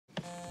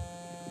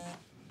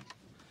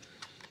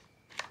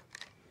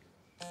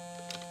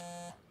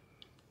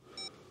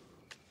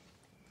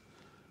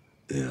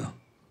Yeah.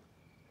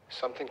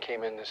 Something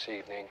came in this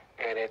evening,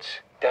 and it's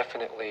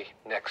definitely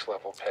next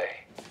level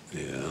pay.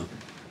 Yeah.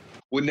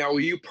 Well, now, will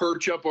you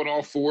perch up on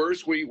all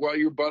fours while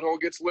your butthole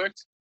gets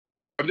licked?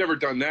 I've never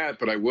done that,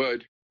 but I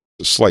would.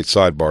 A slight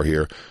sidebar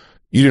here.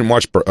 You didn't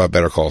watch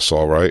Better Call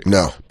Saul, right?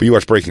 No. But you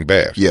watched Breaking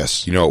Bad.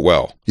 Yes. You know it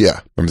well. Yeah.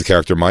 Remember the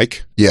character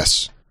Mike?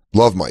 Yes.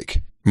 Love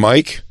Mike.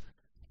 Mike,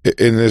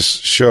 in this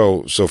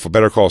show, so for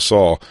Better Call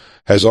Saul,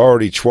 has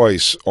already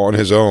twice on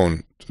his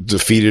own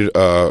defeated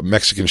a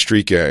Mexican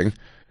street gang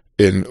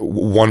in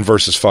 1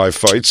 versus 5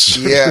 fights.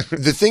 Yeah.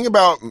 The thing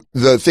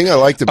I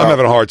liked about... I'm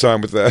having a hard time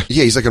with that.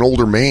 Yeah, he's like an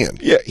older man.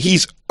 Yeah,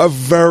 he's a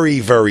very,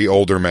 very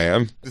older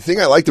man. The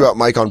thing I liked about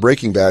Mike on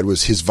Breaking Bad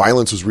was his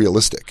violence was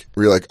realistic.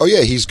 Where you're like, oh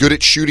yeah, he's good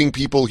at shooting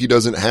people. He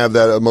doesn't have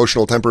that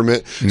emotional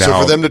temperament. Now,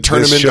 so for them to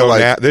turn him into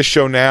like... this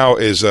show now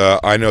is,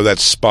 I know that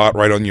spot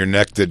right on your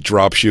neck that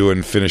drops you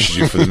and finishes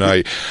you for the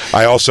night.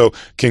 I also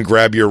can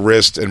grab your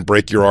wrist and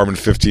break your arm in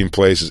 15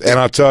 places. And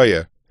I'll tell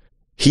you,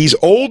 he's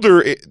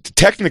older,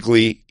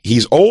 technically,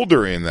 he's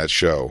older in that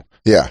show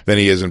than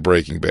he is in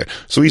Breaking Bad.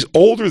 So he's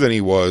older than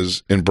he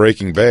was in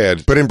Breaking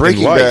Bad. But in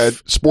Breaking Bad,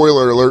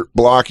 spoiler alert,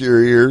 block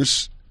your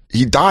ears,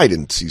 he died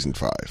in season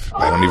 5.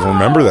 I don't even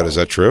remember that. Is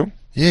that true?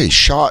 Yeah,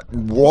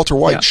 Walter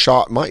White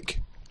shot Mike.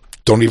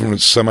 Don't even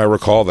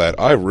semi-recall that.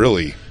 I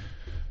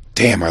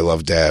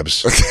love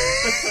dabs.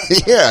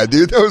 Yeah,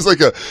 dude, that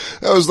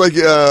was like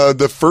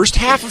the first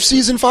half of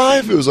season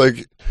 5. It was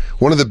like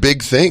one of the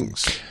big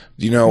things.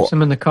 You know,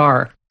 I'm in the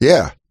car.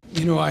 Yeah.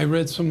 You know, I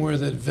read somewhere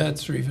that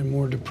vets are even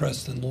more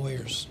depressed than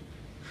lawyers.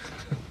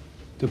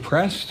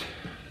 Depressed?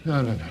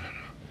 No.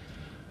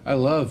 I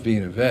love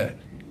being a vet.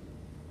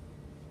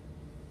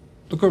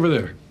 Look over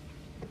there.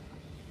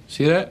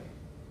 See that?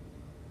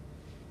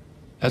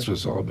 That's what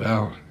it's all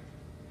about.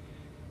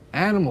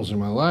 Animals are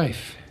my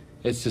life.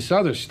 It's this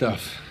other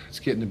stuff. It's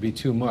getting to be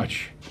too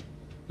much.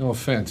 No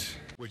offense.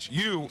 Which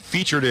you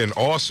featured in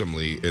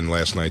awesomely in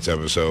last night's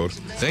episode.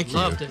 Thank you.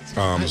 Loved it.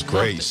 It was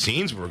great. The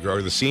scene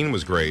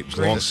was great. It was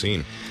a long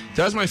scene.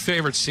 That was my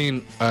favorite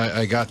scene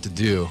I got to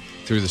do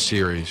through the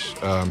series.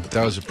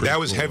 That was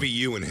cool heavy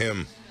you and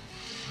him.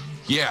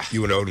 Yeah.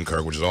 You and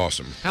Odenkirk, which is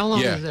awesome. How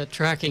long did that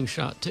tracking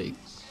shot take?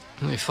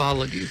 And they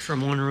followed you from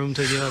one room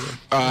to the other.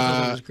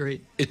 That was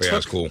great.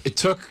 That's cool. It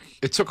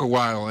took a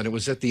while, and it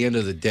was at the end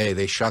of the day.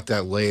 They shot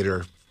that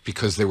later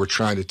because they were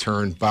trying to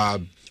turn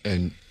Bob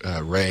and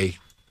Ray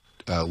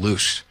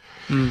loose,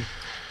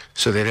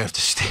 so they'd have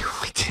to stay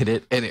when we did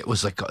it, and it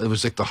was like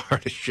the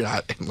hardest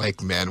shot, and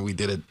like, man, we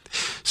did it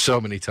so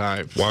many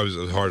times. Why was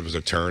it hard? Was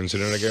there turns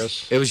in it, I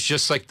guess? It was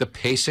just like the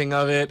pacing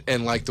of it,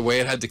 and like the way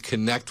it had to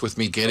connect with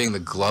me getting the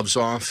gloves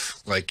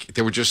off. Like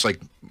they were just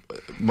like,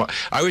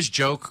 I always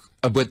joke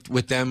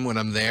with them when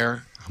I'm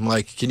there. I'm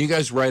like, can you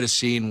guys write a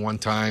scene one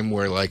time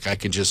where like I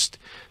can just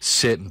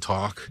sit and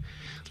talk?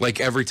 Like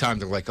every time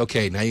they're like,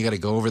 okay, now you got to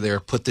go over there,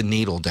 put the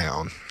needle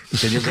down.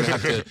 Then you're going to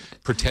have to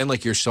pretend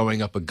like you're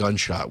sewing up a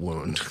gunshot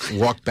wound.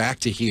 Walk back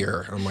to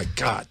here. I'm like,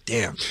 God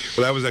damn.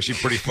 Well, that was actually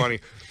pretty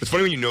funny. It's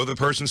funny when you know the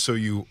person, so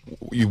you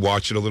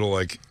watch it a little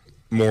like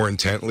more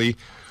intently,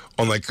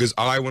 on like, because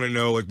I want to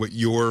know like what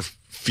your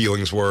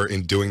feelings were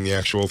in doing the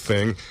actual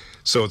thing.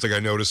 So it's like I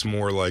notice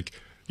more like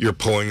you're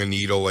pulling a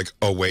needle like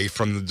away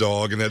from the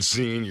dog in that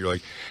scene. You're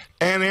like,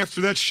 and after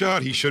that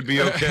shot, he should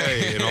be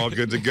okay and all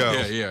good to go.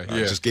 Yeah.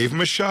 Just gave him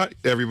a shot,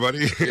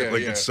 everybody. Yeah,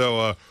 It's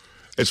so.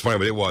 It's funny,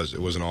 but it was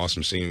an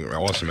awesome scene,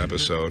 awesome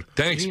episode.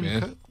 Thanks,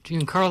 man.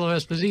 Giancarlo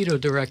Esposito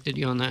directed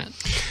you on that.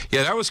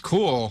 Yeah, that was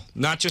cool.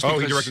 Not just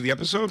because... he directed the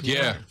episode?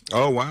 Yeah.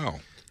 Oh,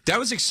 wow. That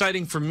was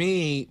exciting for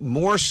me,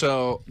 more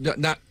so...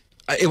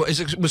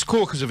 It was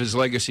cool because of his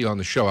legacy on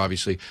the show,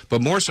 obviously,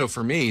 but more so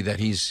for me that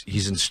he's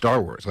in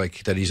Star Wars,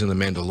 like that he's in The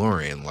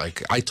Mandalorian.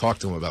 Like, I talked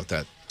to him about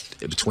that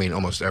between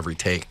almost every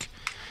take.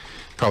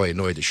 Probably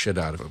annoyed the shit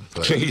out of him.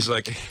 But he's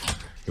like...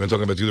 You want to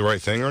talk about Do the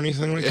Right Thing or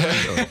anything like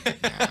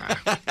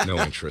that? Nah,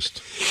 no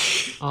interest.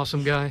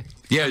 Awesome guy.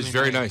 Yeah, he's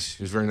very nice.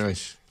 He's very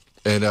nice.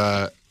 And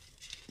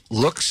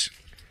looks,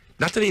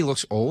 not that he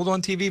looks old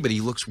on TV, but he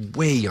looks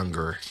way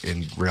younger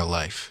in real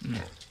life.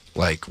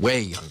 Like,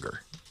 way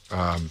younger.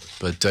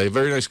 But a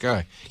very nice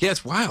guy. Yeah,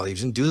 it's wild. He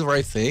was in Do the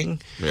Right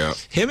Thing. Yeah.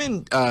 Him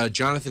and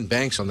Jonathan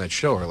Banks on that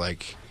show are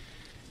like,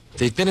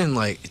 they've been in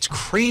like, it's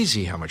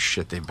crazy how much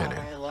shit they've been in.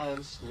 I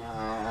love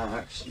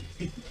snacks.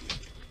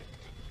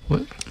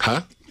 What?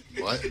 Huh?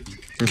 What?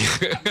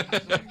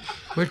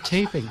 We're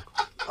taping.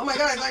 Oh my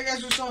god, I thought you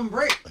guys were showing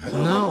break.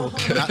 No.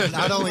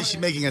 Not only is she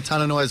making a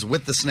ton of noise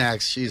with the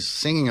snacks, she's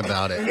singing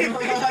about it.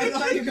 I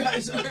thought you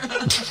guys were.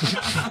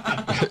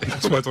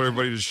 That's why I thought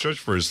everybody just shush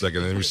for a second,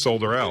 and then we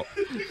sold her out.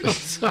 I'm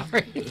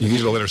sorry. You need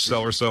to let her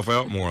sell herself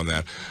out more on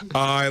that.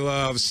 I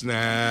love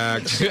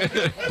snacks.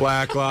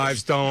 Black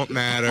lives don't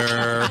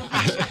matter.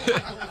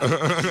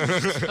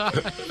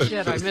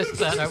 Shit, I missed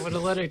that. I would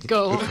have let it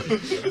go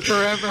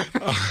forever.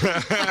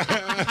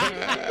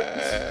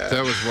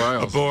 That was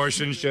wild.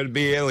 Abortion should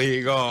be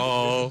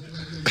illegal.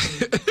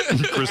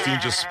 Christine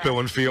just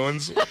spilling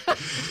feelings.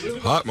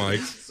 Hot Mike.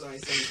 So I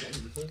sent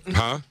him.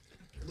 Huh?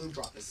 Lou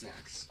brought the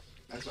snacks.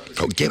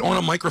 Oh, get on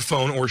a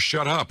microphone or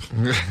shut up.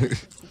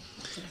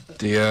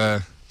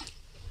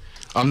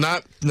 I'm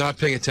not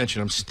paying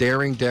attention. I'm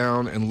staring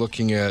down and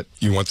looking at.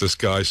 You want this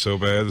guy so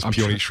bad, this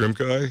peony shrimp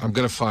guy? I'm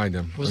gonna find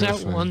him. Was that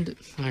one?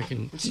 I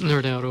can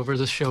nerd out over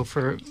this show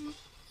for.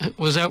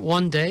 Was that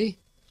one day?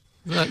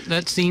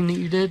 That scene that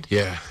you did?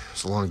 Yeah,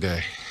 it's a long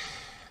day.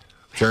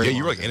 Yeah,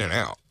 you were like in and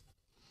out.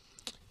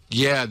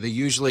 Yeah, they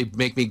usually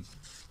make me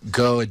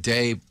go a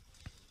day.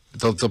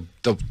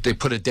 They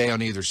put a day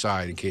on either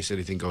side in case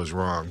anything goes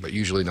wrong, but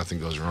usually nothing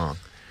goes wrong.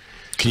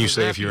 Can you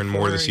say if you're in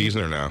more of the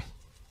season or no?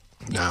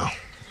 No.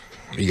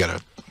 You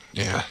gotta,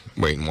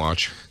 wait and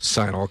watch.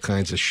 Sign all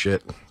kinds of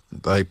shit.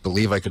 I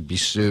believe I could be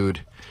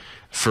sued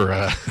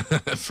for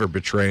for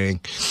betraying.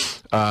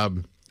 Why?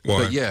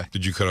 But yeah.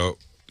 Did you cut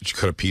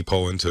a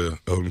peephole into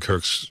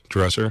Odenkirk's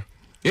dresser?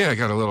 Yeah,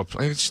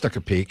 I stuck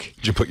a peek.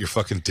 Did you put your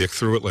fucking dick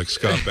through it like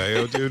Scott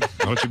Baio, dude?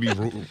 Why don't you be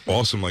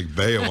awesome like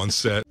Baio on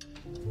set?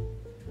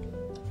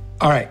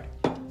 All right.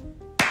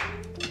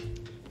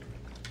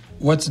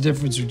 What's the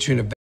difference between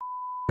a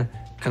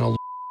and a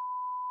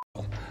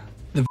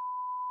the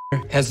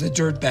has the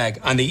dirt bag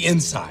on the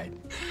inside?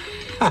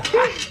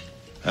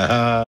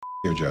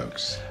 Your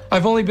jokes.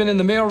 I've only been in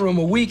the mailroom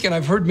a week and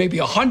I've heard maybe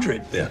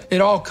 100. Yeah.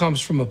 It all comes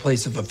from a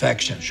place of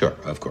affection. Sure,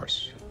 of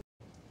course.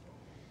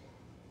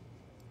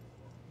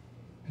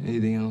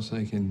 Anything else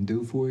I can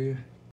do for you?